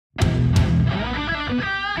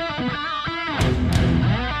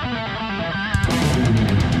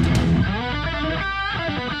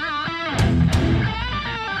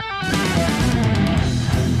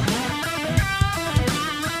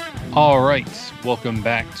All right, welcome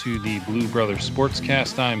back to the Blue Brothers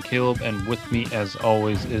Sportscast. I'm Caleb, and with me, as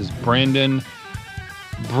always, is Brandon.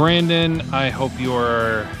 Brandon, I hope you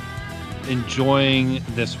are enjoying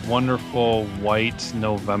this wonderful white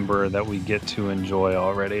November that we get to enjoy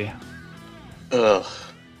already. Ugh.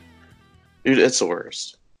 Dude, it's the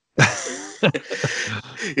worst. I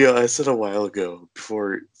said a while ago,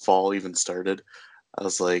 before fall even started, I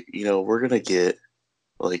was like, we're going to get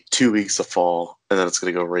like 2 weeks of fall, and then it's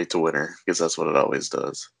going to go right to winter, because that's what it always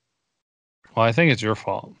does. Well, I think it's your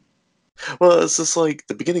fault. Well, it's just like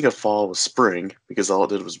the beginning of fall was spring, because all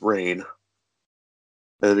it did was rain.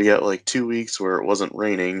 And then we got like 2 weeks where it wasn't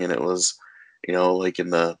raining, and it was, like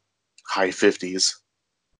in the high 50s.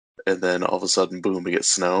 And then all of a sudden, boom, we get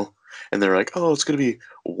snow. And they're like, oh, it's going to be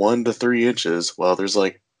 1 to 3 inches. Well, there's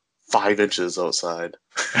like 5 inches outside.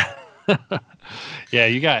 Yeah,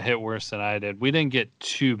 you got hit worse than I did. We didn't get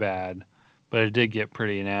too bad, but it did get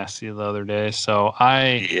pretty nasty the other day. So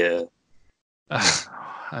Yeah.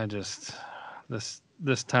 I just this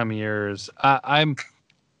time of year is I'm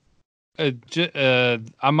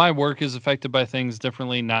my work is affected by things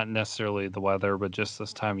differently, not necessarily the weather, but just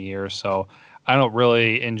this time of year. So I don't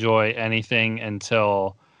really enjoy anything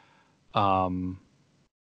until like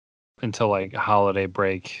holiday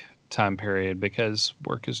break time period, because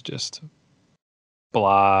work is just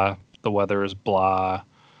blah. The weather is blah.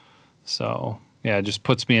 So yeah, it just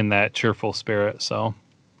puts me in that cheerful spirit. So,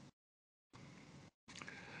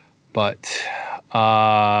 but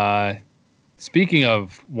speaking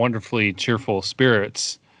of wonderfully cheerful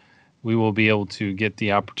spirits, we will be able to get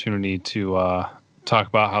the opportunity to talk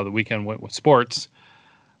about how the weekend went with sports.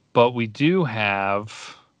 But we do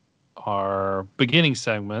have our beginning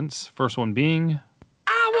segments. First one being,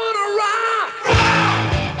 I wanna rock! I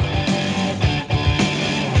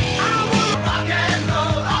wanna rock and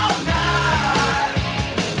roll all night.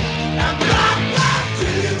 And rock, rock to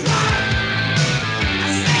the right. I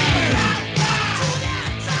say rock, rock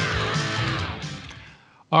to the top.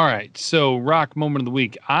 All right, so rock moment of the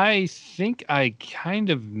week. I think I kind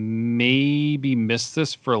of maybe missed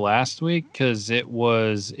this for last week because it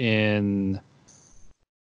was in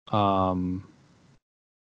oh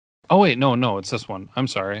wait, no, it's this one. I'm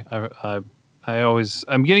sorry. I'm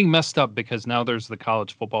getting messed up because now there's the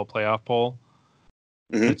college football playoff poll.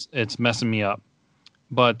 Mm-hmm. It's messing me up.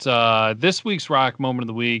 But this week's rock moment of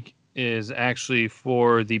the week is actually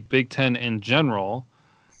for the Big Ten in general.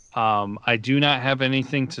 I do not have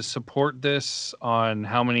anything to support this on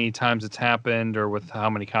how many times it's happened or with how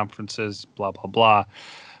many conferences, blah, blah, blah.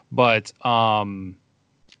 But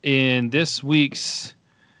in this week's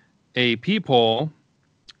AP poll,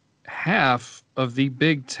 half of the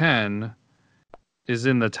Big Ten is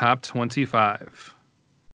in the top 25.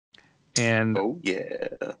 And oh, yeah.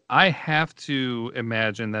 I have to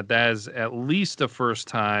imagine that is at least a first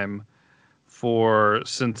time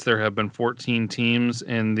since there have been 14 teams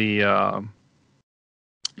in the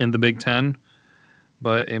Big Ten,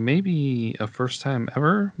 but it may be a first time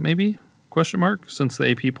ever, maybe, question mark, since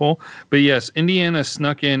the AP poll. But yes, Indiana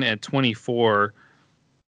snuck in at 24.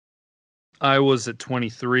 Iowa's at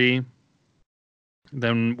 23.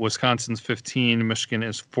 Then Wisconsin's 15. Michigan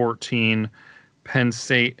is 14. Penn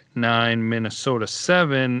State 9. Minnesota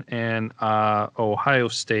 7. And Ohio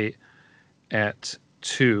State at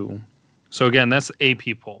 2. So again, that's the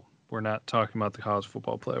AP poll. We're not talking about the college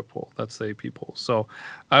football player poll. That's the AP poll. So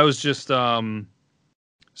I was just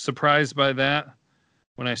surprised by that.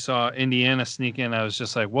 When I saw Indiana sneak in, I was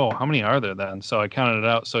just like, whoa, how many are there then? So I counted it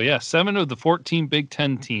out. So yeah, 7 of the 14 Big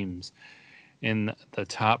Ten teams in the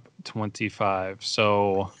top 25.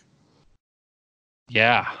 So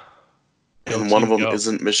yeah. And one of them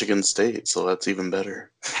isn't Michigan State, so that's even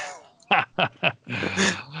better. I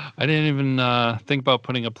didn't even think about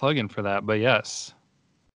putting a plug in for that, but yes.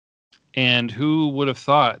 And who would have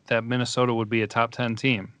thought that Minnesota would be a top 10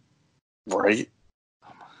 team? Right?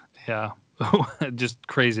 Yeah. Just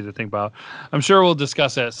crazy to think about. I'm sure we'll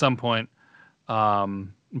discuss it at some point,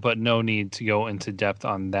 but no need to go into depth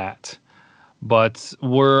on that. But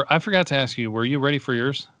I forgot to ask you, were you ready for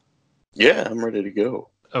yours? Yeah, I'm ready to go.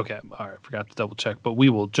 Okay. All right. Forgot to double check, but we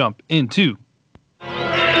will jump into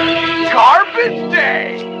Garbage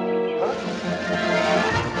Day!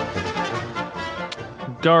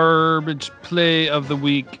 Garbage Play of the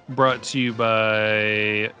Week, brought to you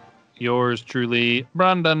by yours truly,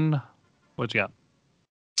 Brandon. What you got?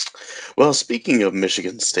 Well, speaking of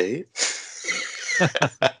Michigan State,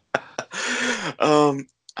 I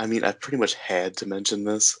mean, I pretty much had to mention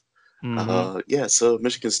this. Mm-hmm. So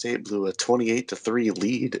Michigan State blew a 28-3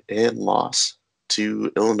 lead and loss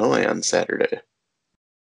to Illinois on Saturday.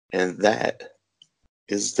 And that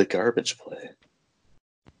is the garbage play.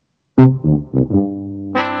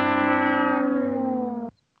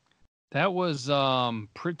 That was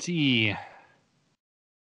pretty.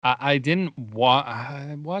 I didn't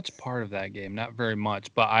I watched part of that game, not very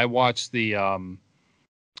much, but I watched the I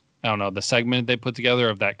don't know, the segment they put together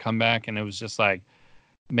of that comeback, and it was just like,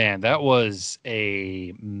 man, that was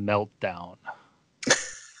a meltdown.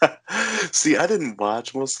 See, I didn't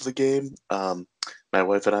watch most of the game. My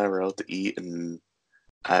wife and I were out to eat, and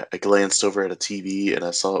I glanced over at a TV and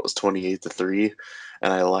I saw it was 28-3,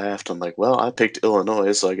 and I laughed. I'm like, well, I picked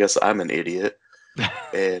Illinois, so I guess I'm an idiot.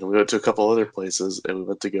 And we went to a couple other places, and we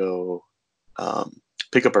went to go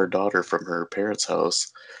pick up our daughter from her parents'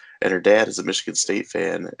 house, and her dad is a Michigan State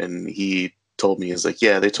fan, and he told me, he's like,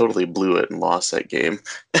 yeah, they totally blew it and lost that game.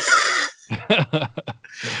 I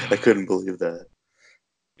couldn't believe that.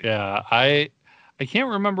 Yeah, I can't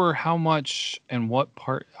remember how much and what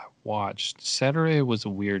part I watched. Saturday was a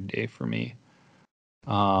weird day for me.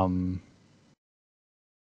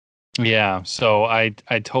 Yeah, so I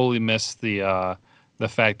totally missed the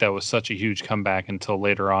fact that it was such a huge comeback until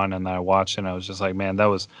later on, and then I watched and I was just like, man, that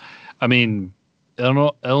was, I mean,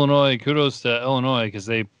 Illinois, kudos to Illinois because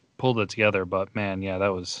they pulled it together, but man, yeah, that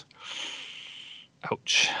was,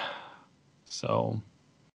 ouch. So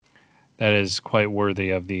that is quite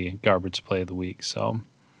worthy of the garbage play of the week. So,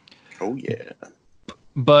 Oh yeah.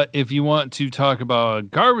 but if you want to talk about a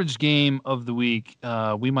garbage game of the week,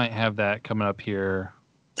 we might have that coming up here.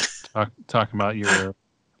 Talking about your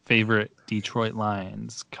favorite Detroit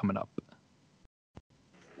Lions coming up.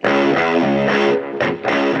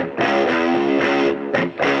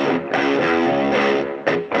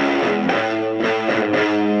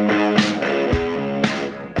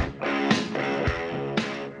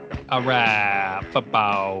 All right,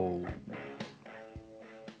 football.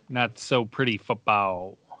 Not so pretty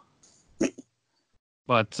football.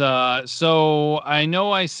 But so I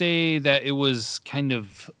know I say that it was kind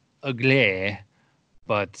of ugly,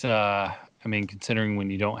 but I mean, considering when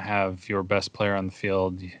you don't have your best player on the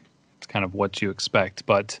field, it's kind of what you expect.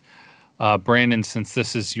 But Brandon, since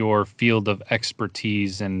this is your field of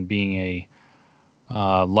expertise and being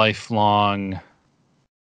a lifelong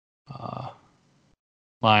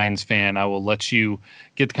Lions fan, I will let you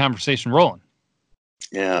get the conversation rolling.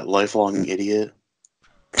 Yeah, lifelong idiot.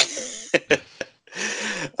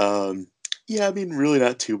 Yeah, I mean, really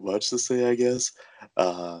not too much to say, I guess.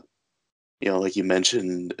 Like you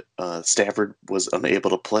mentioned, Stafford was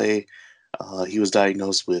unable to play. He was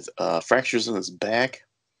diagnosed with fractures in his back.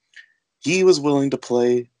 He was willing to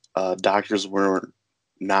play. Doctors weren't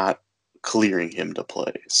not clearing him to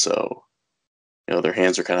play, so their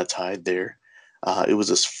hands are kind of tied there. It was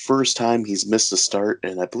his first time he's missed a start,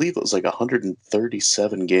 and I believe it was like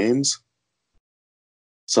 137 games,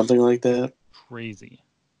 something like that. Crazy.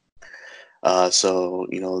 So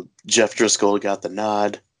Jeff Driscoll got the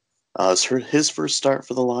nod. It's his first start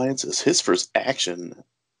for the Lions. It's his first action,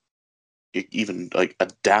 even like a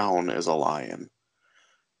down as a Lion.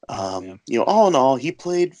 All in all, he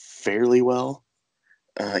played fairly well.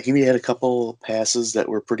 He had a couple passes that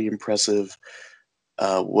were pretty impressive.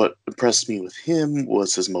 What impressed me with him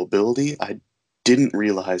was his mobility. I didn't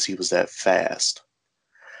realize he was that fast.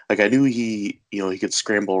 Like I knew he could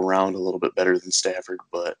scramble around a little bit better than Stafford,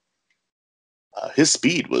 but his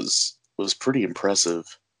speed was pretty impressive.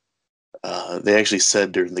 They actually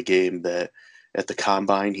said during the game that at the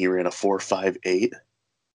combine he ran a 4.58,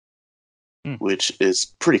 which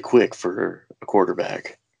is pretty quick for a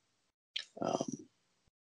quarterback.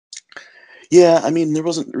 Yeah, I mean, there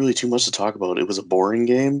wasn't really too much to talk about. It was a boring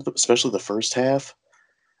game, especially the first half.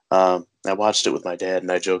 I watched it with my dad,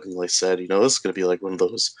 and I jokingly said, this is going to be like one of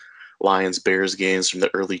those Lions Bears games from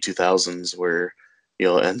the early 2000s where,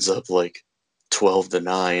 it ends up like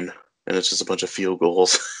 12-9, and it's just a bunch of field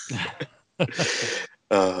goals.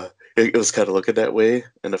 It was kind of looking that way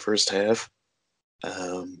in the first half.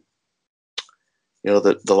 The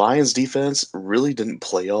Lions defense really didn't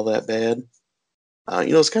play all that bad.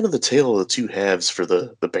 It's kind of the tale of the two halves for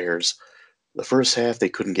the Bears. The first half, they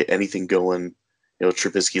couldn't get anything going.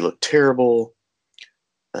 Trubisky looked terrible.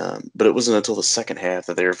 But it wasn't until the second half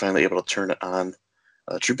that they were finally able to turn it on.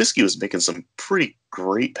 Trubisky was making some pretty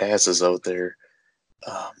great passes out there.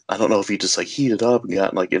 I don't know if he just heated up and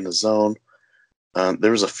got in the zone.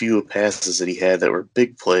 There was a few passes that he had that were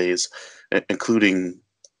big plays, including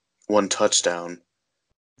one touchdown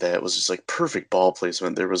that was just perfect ball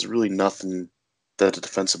placement. There was really nothing that a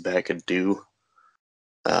defensive back could do.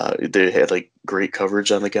 They had great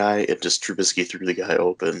coverage on the guy, and just Trubisky threw the guy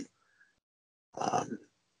open. I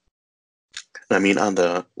mean, on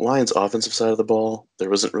the Lions' offensive side of the ball, there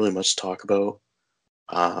wasn't really much to talk about.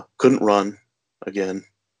 Couldn't run again.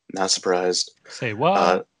 Not surprised. Say what?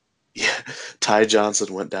 Uh, yeah, Ty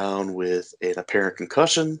Johnson went down with an apparent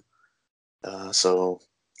concussion. So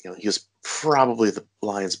he was probably the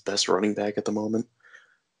Lions' best running back at the moment.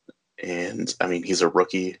 And I mean, he's a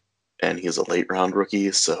rookie, and he's a late round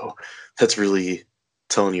rookie, so that's really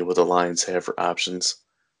telling you what the Lions have for options.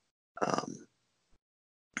 Um,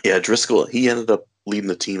 yeah, Driscoll, he ended up leading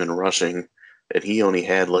the team in rushing, and he only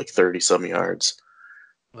had like 30 some yards.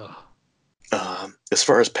 Ugh. As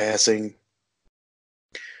far as passing,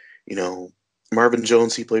 you know, Marvin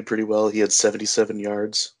Jones, he played pretty well. He had 77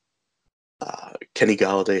 yards. Kenny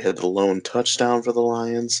Galladay had the lone touchdown for the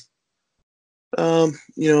Lions. You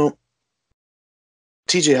know,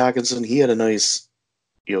 TJ Hawkinson, he had a nice,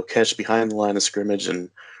 catch behind the line of scrimmage and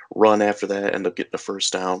run after that, end up getting a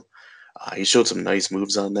first down. He showed some nice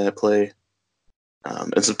moves on that play,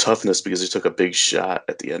 and some toughness because he took a big shot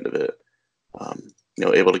at the end of it.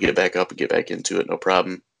 Able to get back up and get back into it, no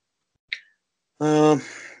problem.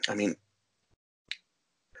 I mean,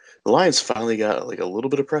 the Lions finally got like a little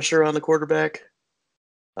bit of pressure on the quarterback.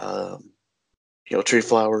 Trey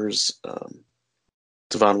Flowers,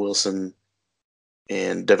 Devon Wilson,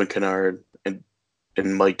 and Devin Kennard and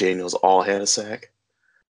Mike Daniels all had a sack.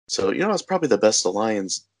 So, it's probably the best the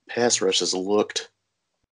Lions pass rush has looked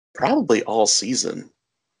probably all season.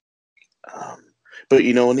 But,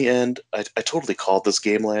 in the end, I totally called this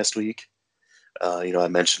game last week. I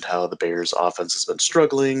mentioned how the Bears' offense has been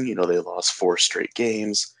struggling. They lost 4 straight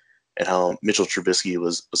games, and how Mitchell Trubisky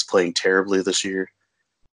was playing terribly this year.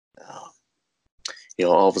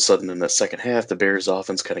 All of a sudden in the second half, the Bears'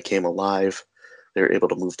 offense kind of came alive. They were able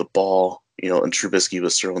to move the ball, and Trubisky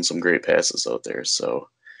was throwing some great passes out there. So,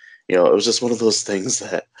 it was just one of those things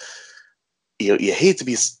that you hate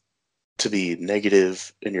to be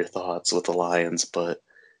negative in your thoughts with the Lions, but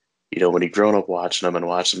when you've grown up watching them and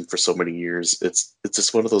watched them for so many years, it's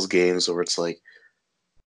just one of those games where it's like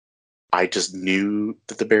I just knew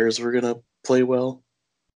that the Bears were gonna play well.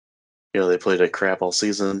 They played like crap all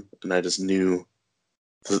season, and I just knew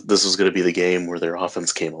this was going to be the game where their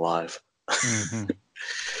offense came alive.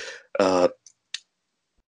 Mm-hmm.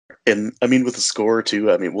 And I mean, with the score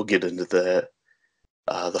too, I mean, we'll get into that.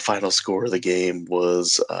 The final score of the game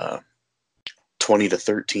was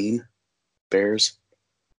 20-13 Bears,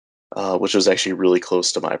 which was actually really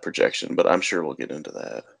close to my projection, but I'm sure we'll get into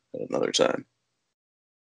that at another time.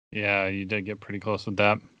 Yeah, you did get pretty close with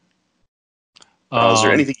that. Is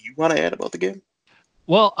there anything you want to add about the game?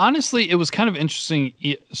 Well, honestly, it was kind of interesting.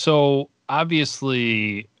 So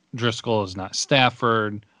obviously Driscoll is not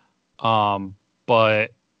Stafford, but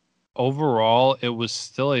overall it was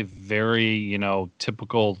still a very,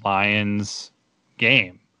 typical Lions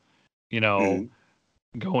game.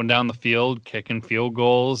 Going down the field, kicking field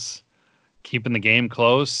goals, keeping the game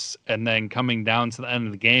close, and then coming down to the end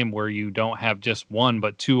of the game where you don't have just one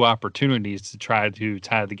but 2 opportunities to try to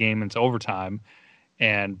tie the game into overtime,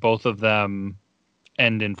 and both of them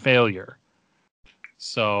end in failure.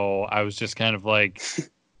 So I was just kind of like,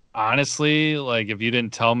 honestly, like if you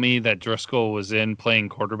didn't tell me that Driscoll was in playing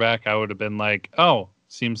quarterback, I would have been like, oh,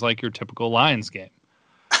 seems like your typical Lions game.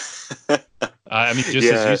 I mean,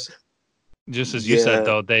 just as you said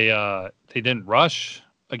though, they didn't rush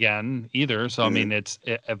again either. So I mean, it's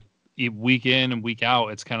week in and week out,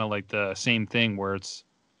 it's kind of like the same thing where it's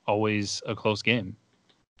always a close game.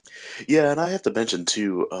 Yeah, and I have to mention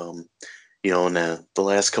too, in the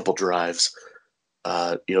last couple drives,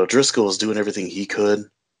 Driscoll was doing everything he could.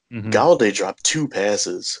 Mm-hmm. Galladay dropped 2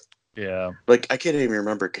 passes. Yeah. Like, I can't even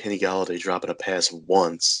remember Kenny Galladay dropping a pass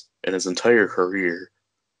once in his entire career,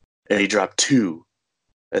 and he dropped 2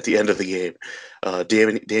 at the end of the game.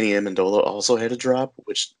 Danny Amendola also had a drop,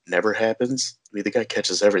 which never happens. I mean, the guy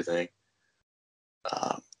catches everything.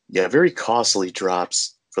 Very costly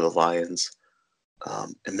drops for the Lions.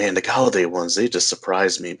 And man, the Galladay ones, they just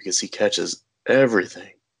surprised me because he catches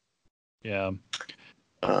everything. Yeah.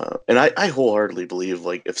 And I wholeheartedly believe,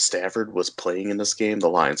 like, if Stafford was playing in this game, the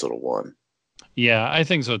Lions would have won. Yeah, I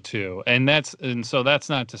think so too. And so that's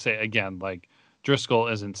not to say, again, like Driscoll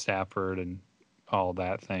isn't Stafford and all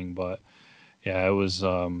that thing, but yeah, it was.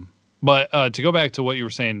 But to go back to what you were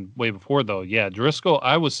saying way before, though, yeah, Driscoll,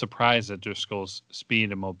 I was surprised at Driscoll's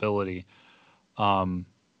speed and mobility. And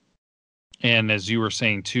as you were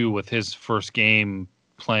saying too, with his first game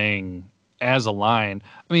playing as a Lion,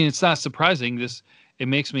 I mean, it's not surprising. It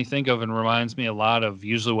makes me think of and reminds me a lot of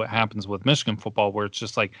usually what happens with Michigan football, where it's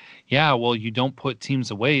just like, yeah, well, you don't put teams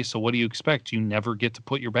away, so what do you expect? You never get to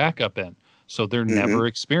put your backup in, so they're never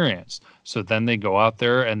experienced. So then they go out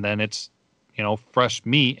there, and then it's fresh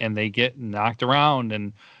meat, and they get knocked around,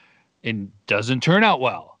 and it doesn't turn out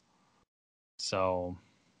well. So,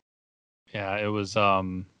 yeah, it was. I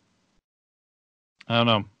don't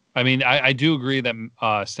know. I mean, I do agree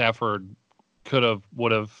that Stafford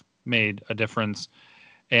would have made a difference,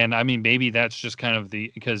 and I mean, maybe that's just kind of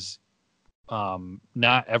because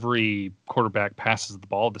not every quarterback passes the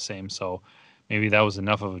ball the same, so maybe that was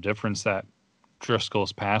enough of a difference that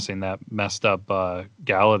Driscoll's passing that messed up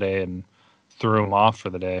Galladay and threw him off for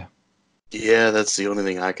the day. Yeah, that's the only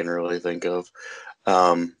thing I can really think of.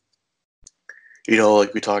 Um,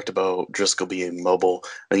 like we talked about Driscoll being mobile,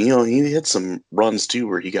 and he had some runs too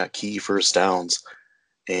where he got key first downs,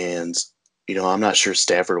 and I'm not sure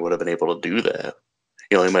Stafford would have been able to do that.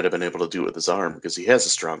 He might have been able to do it with his arm because he has a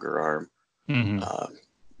stronger arm. Mm-hmm.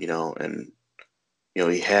 And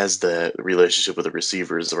he has that relationship with the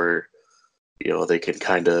receivers where they can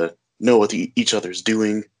kind of know what each other's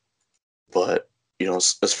doing. But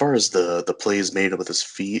as far as the plays made with his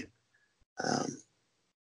feet, um,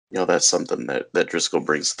 that's something that Driscoll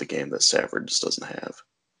brings to the game that Stafford just doesn't have.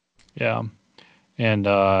 Yeah,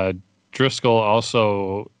 and Driscoll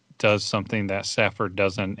also does something that Stafford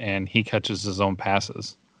doesn't, and he catches his own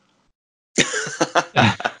passes.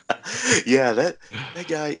 Yeah, that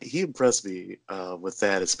guy, he impressed me with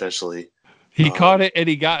that especially. He caught it and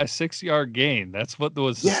he got a 6-yard gain. That's what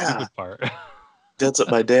was the Yeah, stupid part. that's what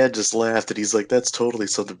my dad just laughed, and he's like, "That's totally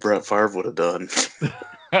something Brett Favre would have done."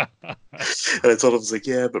 And I told him, I was like,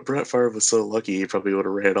 "Yeah, but Brett Favre was so lucky, he probably would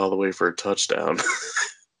have ran all the way for a touchdown."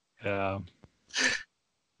 Yeah.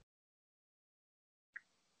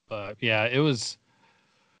 But yeah, it was.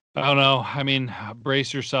 I don't know. I mean,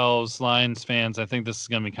 brace yourselves, Lions fans. I think this is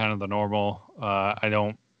going to be kind of the normal. I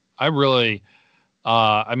don't. I really.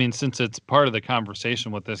 I mean, since it's part of the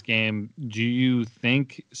conversation with this game, do you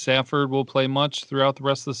think Stafford will play much throughout the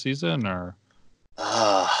rest of the season, or?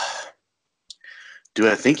 Uh, do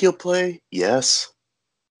I think he'll play? Yes.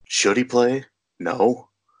 Should he play? No.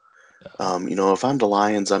 If I'm the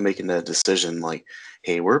Lions, I'm making that decision like,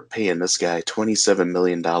 hey, we're paying this guy $27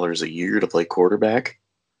 million a year to play quarterback.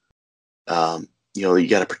 You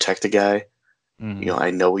got to protect the guy. Mm-hmm.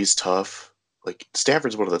 I know he's tough. Like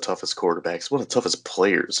Stafford's one of the toughest quarterbacks, one of the toughest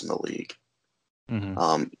players in the league. Mm-hmm.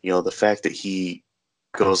 The fact that he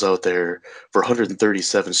goes out there for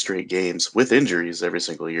 137 straight games with injuries every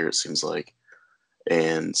single year, it seems like,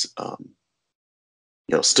 and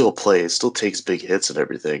still plays, still takes big hits and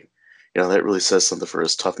everything. That really says something for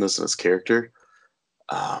his toughness and his character.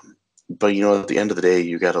 But at the end of the day,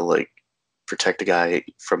 you got to like protect the guy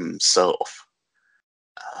from himself.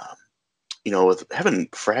 With having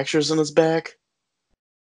fractures in his back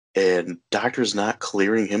and doctors not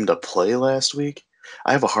clearing him to play last week,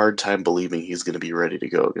 I have a hard time believing he's going to be ready to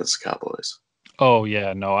go against the Cowboys. Oh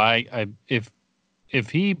yeah, no. If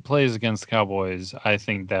he plays against the Cowboys, I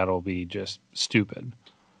think that'll be just stupid.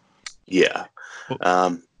 Yeah.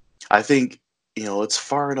 I think, it's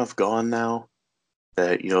far enough gone now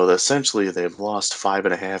that, essentially they've lost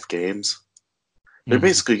 5.5 games. They're Mm-hmm.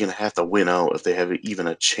 basically going to have to win out if they have even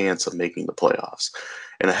a chance of making the playoffs.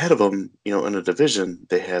 And ahead of them, in a division,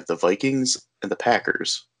 they have the Vikings and the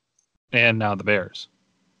Packers. And now the Bears.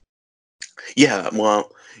 Yeah,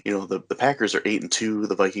 well, the Packers are 8-2,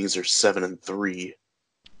 the Vikings are 7-3.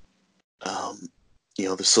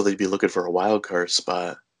 So they'd be looking for a wild card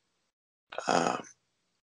spot. And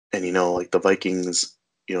like the Vikings,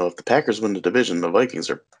 if the Packers win the division, the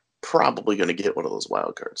Vikings are probably going to get one of those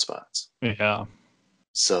wild card spots. Yeah.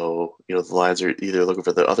 So, the Lions are either looking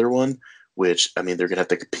for the other one, which, I mean, they're going to have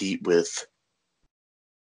to compete with,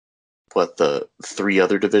 the 3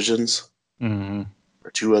 other divisions? Mm-hmm.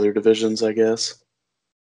 Or 2 other divisions, I guess,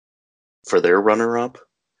 for their runner-up.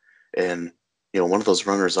 And, one of those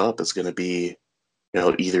runners-up is going to be,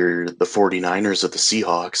 either the 49ers or the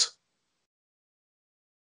Seahawks.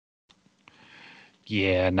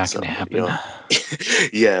 Yeah, not going to happen.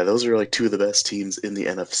 Yeah, those are like 2 of the best teams in the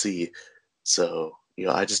NFC. So,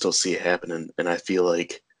 I just don't see it happening. And I feel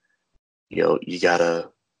like, you got to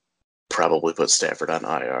probably put Stafford on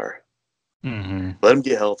IR. Mm-hmm. Let him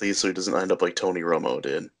get healthy so he doesn't end up like Tony Romo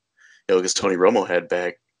did. Because Tony Romo had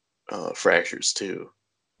back fractures too.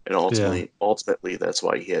 And ultimately, that's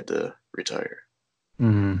why he had to retire.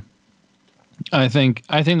 Mm-hmm. I think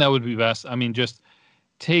that would be best. I mean, just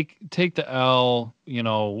take the L.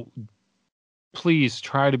 Please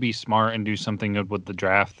try to be smart and do something good with the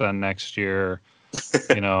draft then next year.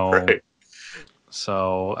 Right.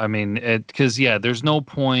 So I mean, because there's no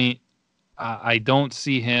point. I don't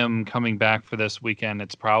see him coming back for this weekend.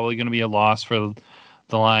 It's probably going to be a loss for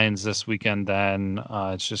the Lions this weekend. Then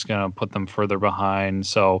it's just going to put them further behind.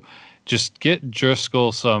 So just get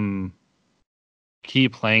Driscoll some key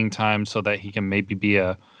playing time so that he can maybe be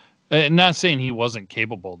not saying he wasn't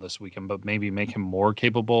capable this weekend, but maybe make him more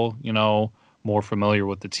capable, more familiar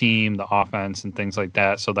with the team, the offense, and things like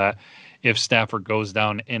that, so that if Stafford goes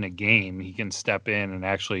down in a game, he can step in and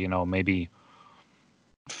actually, maybe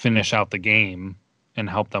finish out the game and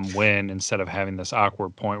help them win instead of having this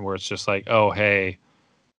awkward point where it's just like, oh, hey,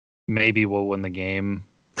 maybe we'll win the game.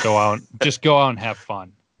 Go out and have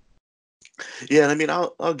fun. Yeah, and I mean,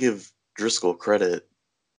 I'll give Driscoll credit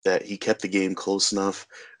that he kept the game close enough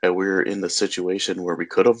that we were in the situation where we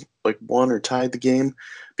could have like won or tied the game,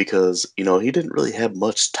 because he didn't really have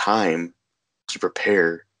much time to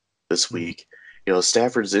prepare this week.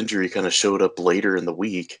 Stafford's injury kind of showed up later in the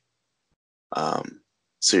week,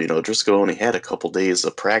 so Driscoll only had a couple days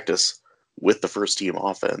of practice with the first team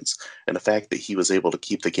offense, and the fact that he was able to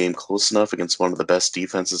keep the game close enough against one of the best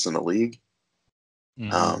defenses in the league,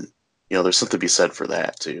 there's something to be said for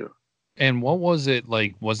that too. And what was it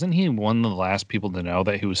like? Wasn't he one of the last people to know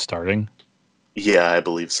that he was starting? Yeah, I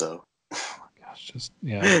believe so. Oh my gosh,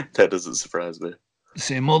 yeah. That doesn't surprise me.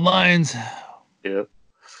 Same old Lions. Yep.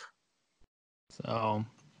 So,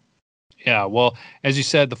 yeah. Well, as you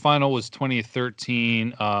said, the final was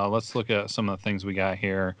 2013. Let's look at some of the things we got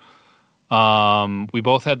here. We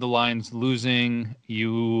both had the Lions losing.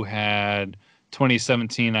 You had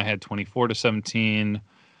 2017. I had 24-17.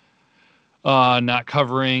 Not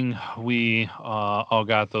covering. We all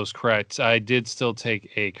got those correct. I did still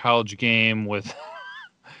take a college game with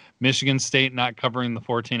Michigan State not covering the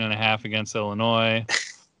 14.5 against Illinois.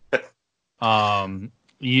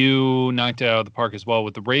 You knocked it out of the park as well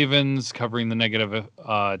with the Ravens covering the negative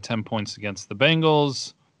 10 points against the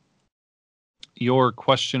Bengals. Your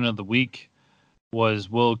question of the week was,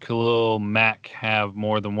 will Khalil Mack have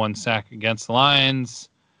more than one sack against the Lions?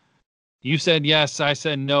 You said yes, I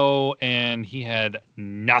said no, and he had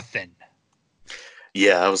nothing.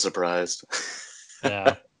 Yeah, I was surprised.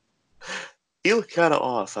 Yeah. He looked kind of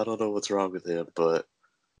off. I don't know what's wrong with him, but,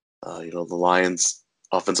 the Lions'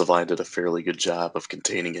 offensive line did a fairly good job of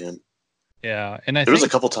containing him. Yeah, and there was a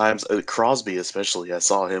couple times, Crosby especially, I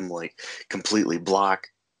saw him, completely block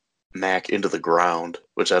Mack into the ground,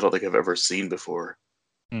 which I don't think I've ever seen before.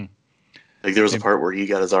 There was a part where he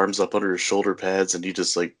got his arms up under his shoulder pads and he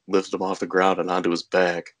just lifted him off the ground and onto his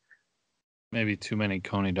back. Maybe too many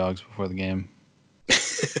Coney dogs before the game.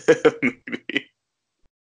 Maybe.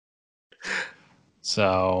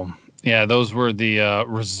 So, yeah, those were the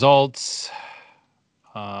results.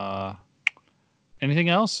 Anything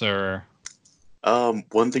else, or?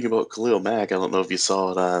 One thing about Khalil Mack, I don't know if you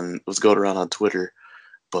saw it was going around on Twitter,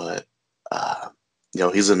 but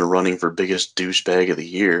he's in the running for biggest douchebag of the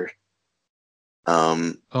year.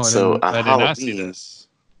 I did not see this.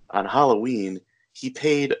 On Halloween, he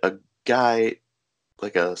paid a guy,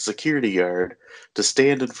 a security guard, to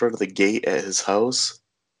stand in front of the gate at his house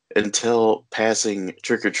and tell passing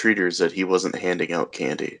trick-or-treaters that he wasn't handing out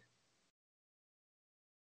candy.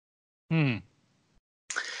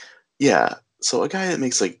 Yeah, so a guy that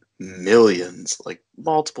makes millions,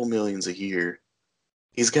 multiple millions a year,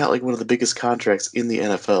 he's got one of the biggest contracts in the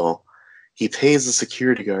NFL. He pays the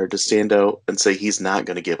security guard to stand out and say he's not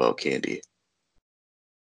going to give out candy.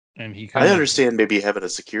 And I understand maybe having a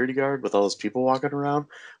security guard with all those people walking around,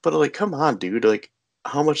 but come on, dude.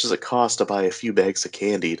 How much does it cost to buy a few bags of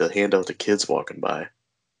candy to hand out to kids walking by?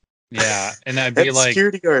 Yeah, and I'd be like,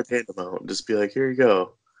 security guard hand them out and just be like, here you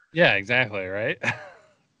go. Yeah, exactly, right?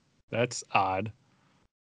 That's odd.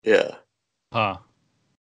 Yeah. Huh.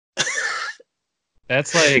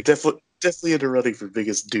 That's definitely into running for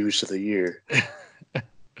biggest douche of the year.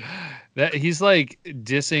 That he's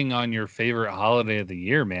dissing on your favorite holiday of the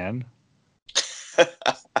year, man.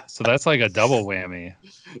 So that's a double whammy.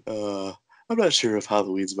 I'm not sure if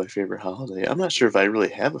Halloween's my favorite holiday. I'm not sure if I really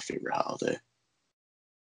have a favorite holiday.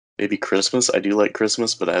 Maybe Christmas. I do like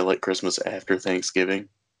Christmas, but I like Christmas after Thanksgiving.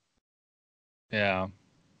 Yeah.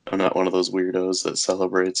 I'm not one of those weirdos that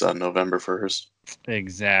celebrates on November 1st.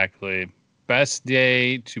 Exactly. Best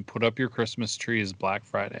day to put up your Christmas tree is Black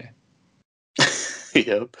Friday.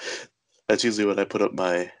 Yep. That's usually when I put up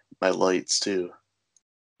my lights too.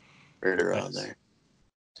 Right around there.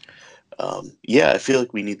 Yeah, I feel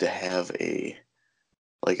like we need to have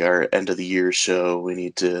our end of the year show. We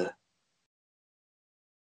need to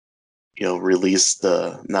release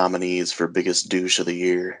the nominees for biggest douche of the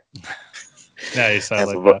year. Nice. Have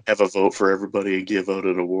a vote for everybody and give out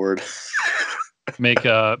an award. Make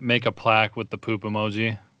a plaque with the poop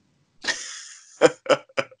emoji.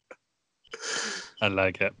 I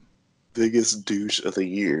like it. Biggest douche of the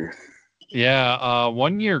year. Yeah,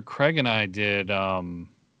 one year Craig and I did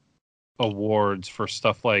awards for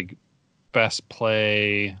stuff like best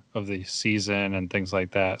play of the season and things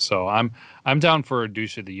like that. So I'm down for a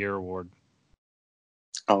douche of the year award.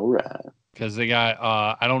 All right. Because they got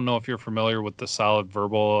I don't know if you're familiar with the Solid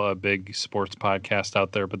Verbal, a big sports podcast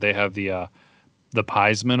out there, but they have the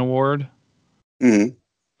Piesman Award. Mm-hmm.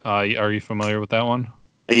 Are you familiar with that one?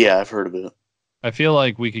 Yeah, I've heard of it. I feel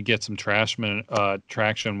like we could get some traction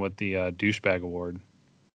with the douchebag award.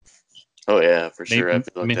 Oh yeah, for sure. Maybe, I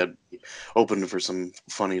feel like that'd be open for some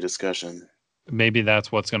funny discussion. Maybe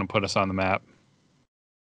that's what's going to put us on the map.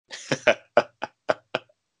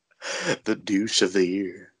 The douche of the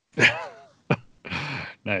year.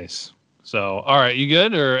 Nice. So, all right, you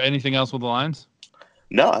good or anything else with the lines?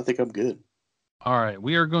 No, I think I'm good. All right,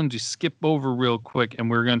 we are going to skip over real quick and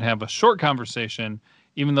we're going to have a short conversation,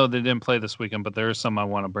 even though they didn't play this weekend, but there is some I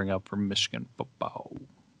want to bring up for Michigan football.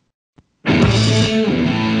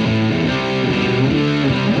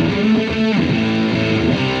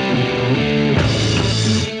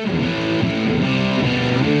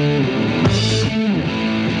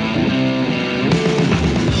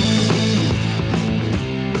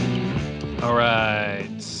 All right.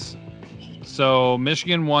 So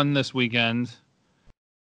Michigan won this weekend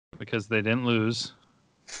because they didn't lose.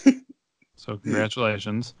 So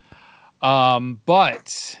congratulations.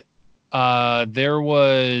 But there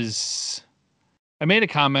was... I made a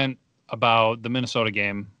comment about the Minnesota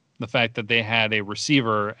game, the fact that they had a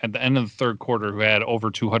receiver at the end of the third quarter who had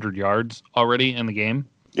over 200 yards already in the game.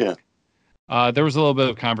 Yeah. There was a little bit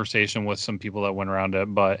of conversation with some people that went around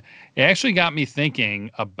it, but it actually got me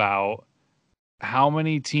thinking about how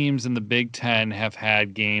many teams in the Big Ten have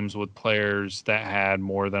had games with players that had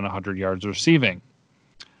more than 100 yards receiving.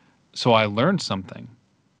 So I learned something.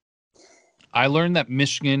 I learned that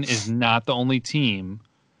Michigan is not the only team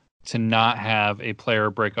to not have a player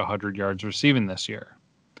break 100 yards receiving this year.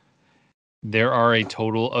 There are a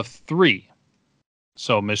total of 3.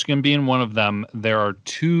 So Michigan being one of them, there are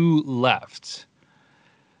 2 left.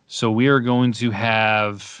 So we are going to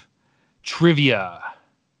have trivia.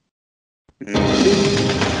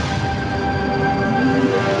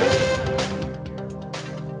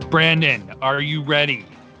 Brandon, are you ready?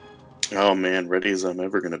 Oh man, ready as I'm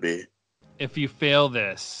ever going to be. If you fail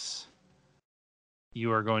this,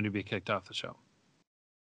 you are going to be kicked off the show.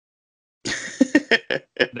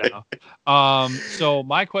 No. So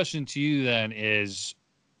my question to you then is,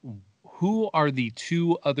 who are the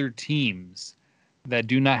 2 other teams that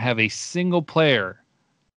do not have a single player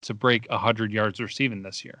to break 100 yards receiving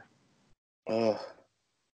this year? How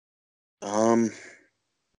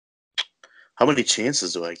many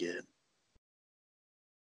chances do I get?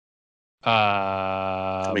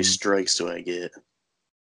 How many strikes do I get?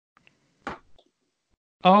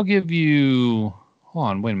 I'll give you... Hold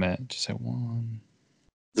on, wait a minute. Just say 1.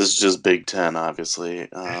 This is just Big Ten, obviously.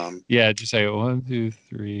 Yeah, just say 1, 2,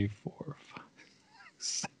 3, 4, 5,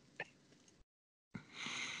 6.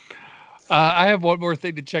 I have one more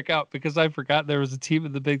thing to check out because I forgot there was a team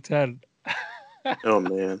in the Big Ten. Oh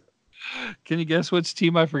man! Can you guess which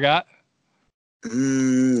team I forgot?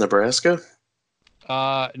 Nebraska?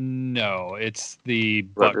 No, it's the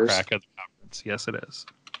butt crack of the conference. Yes, it is.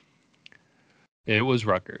 It was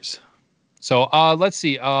Rutgers. So let's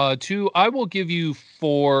see. I will give you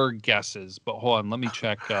 4 guesses, but hold on. Let me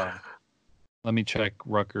check. Let me check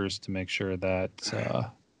Rutgers to make sure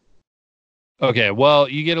that. Okay, well,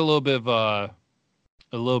 you get a little bit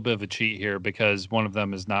of a cheat here because one of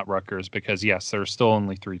them is not Rutgers. Because yes, there's still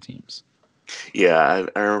only 3 teams. Yeah,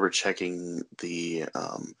 I remember checking the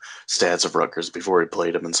stats of Rutgers before we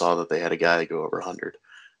played them and saw that they had a guy go over 100.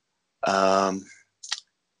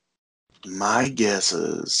 My guess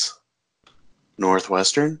is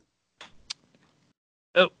Northwestern.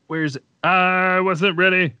 Oh, where's it? I wasn't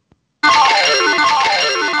ready.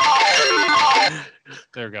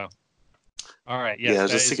 There we go. All right. Yes, yeah, I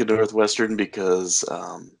was just thinking Northwestern because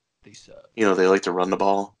they suck. They like to run the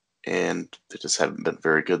ball and they just haven't been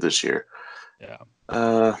very good this year. Yeah.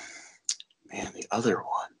 Man, the other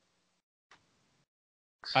one.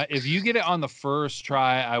 If you get it on the first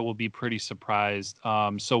try, I will be pretty surprised.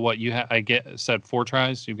 So what you said 4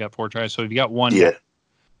 tries. You've got 4 tries. So you've got 1. Yeah.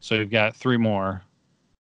 So you've got 3 more.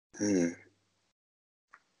 And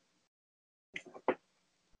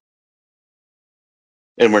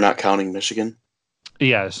we're not counting Michigan?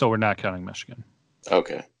 Yeah, so we're not counting Michigan.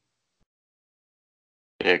 Okay.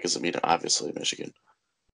 Yeah, because obviously Michigan.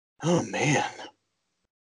 Oh man.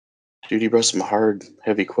 Dude, you brought some hard,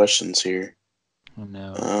 heavy questions here. Oh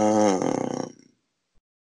no.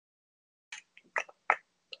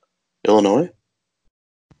 Illinois?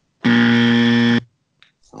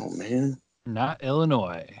 Oh man. Not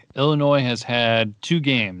Illinois. Illinois has had 2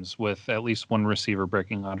 games with at least one receiver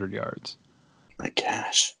breaking 100 yards. My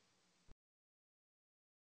gosh.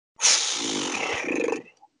 So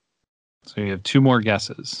you have 2 more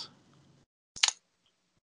guesses.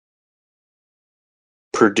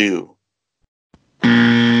 Purdue.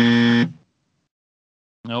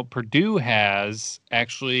 No, Purdue has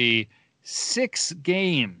actually 6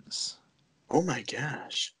 games. Oh my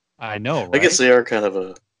gosh. I know, right? I guess they are kind of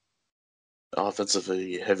a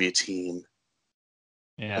offensively heavy team.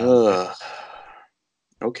 Yeah.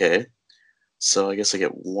 Okay. So I guess I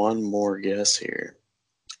get one more guess here.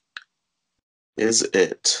 Is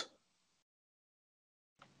it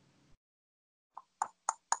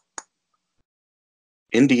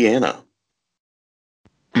Indiana?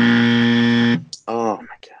 Oh my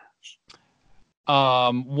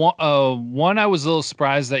god. One I was a little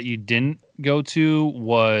surprised that you didn't go to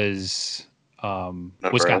was Wisconsin.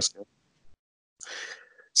 Nebraska.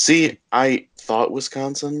 See, I thought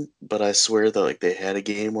Wisconsin, but I swear that like they had a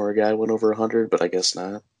game where a guy went over 100, but I guess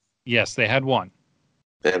not. Yes, they had one.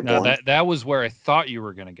 They had Now one. that was where I thought you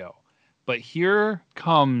were going to go. But here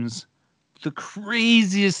comes the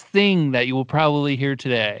craziest thing that you will probably hear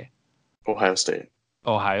today. Ohio State.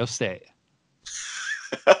 Ohio State.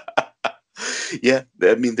 Yeah,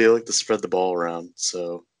 I mean they like to spread the ball around,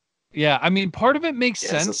 so Yeah, I mean part of it makes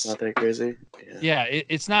sense. It's not that crazy. Yeah,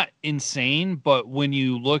 it's not insane, but when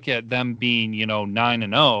you look at them being,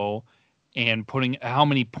 9-0 and putting how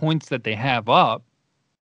many points that they have up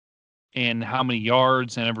and how many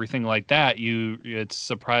yards and everything like that, it's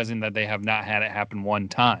surprising that they have not had it happen one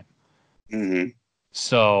time. Mm-hmm.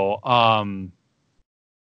 So,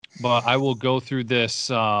 but I will go through this.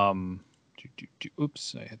 Oops,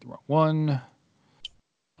 I hit the wrong one.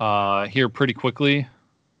 Here pretty quickly,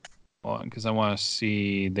 because I want to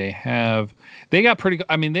see they got pretty.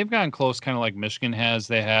 I mean, they've gotten close, kind of like Michigan has.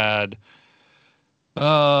 They had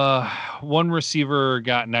one receiver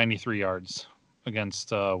got 93 yards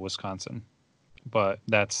against Wisconsin, but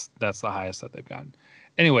that's the highest that they've gotten.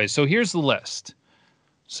 Anyway, so here's the list.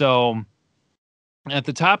 So at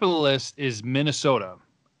the top of the list is Minnesota.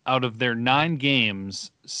 Out of their 9 games,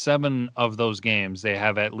 7 of those games, they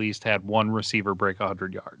have at least had one receiver break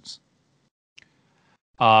 100 yards.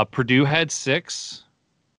 Purdue had 6.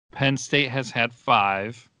 Penn State has had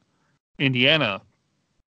 5. Indiana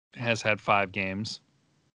has had 5 games.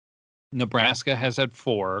 Nebraska has had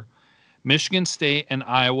 4. Michigan State and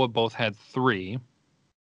Iowa both had 3.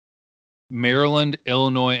 Maryland,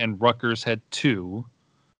 Illinois, and Rutgers had 2.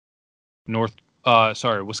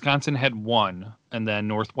 Wisconsin had 1, and then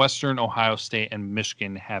Northwestern, Ohio State, and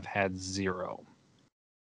Michigan have had 0.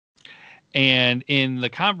 And in the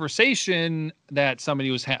conversation that somebody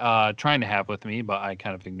was trying to have with me, but I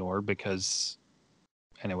kind of ignored because,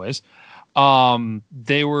 anyways,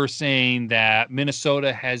 they were saying that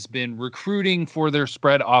Minnesota has been recruiting for their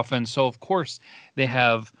spread offense, so of course they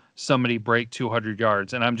have somebody break 200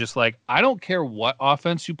 yards. And I'm just like, I don't care what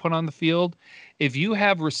offense you put on the field. If you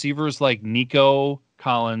have receivers like Nico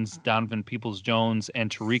Collins, Donovan Peoples-Jones,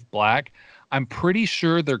 and Tariq Black, I'm pretty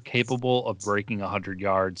sure they're capable of breaking 100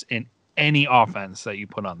 yards in any offense that you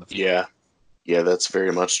put on the field. Yeah, that's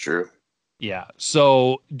very much true. Yeah,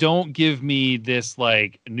 so don't give me this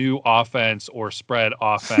like new offense or spread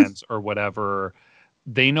offense or whatever.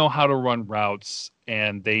 They know how to run routes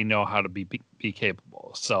and they know how to be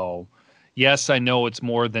capable. So, yes, I know it's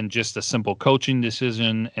more than just a simple coaching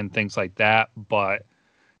decision and things like that, but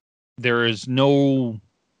there is no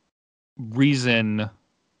reason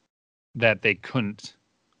that they couldn't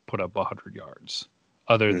put up 100 yards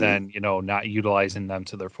other than, not utilizing them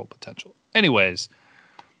to their full potential. Anyways,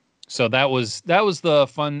 so that was the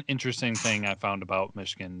fun, interesting thing I found about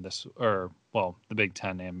Michigan the Big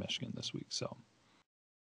Ten and Michigan this week. So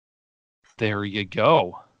there you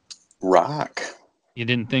go. Rock. You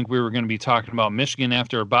didn't think we were going to be talking about Michigan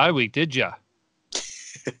after a bye week, did ya?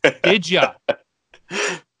 Did ya?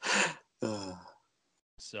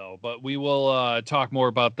 So, but we will talk more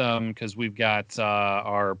about them because we've got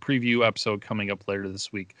our preview episode coming up later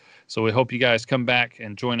this week. So we hope you guys come back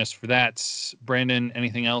and join us for that. Brandon,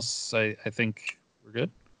 anything else? I think we're good.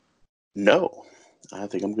 No, I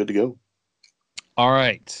think I'm good to go. All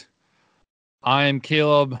right. I'm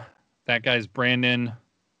Caleb. That guy's Brandon.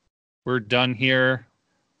 We're done here.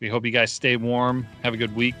 We hope you guys stay warm. Have a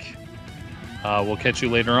good week. We'll catch you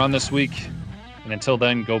later on this week. And until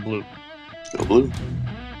then, go blue. Go blue.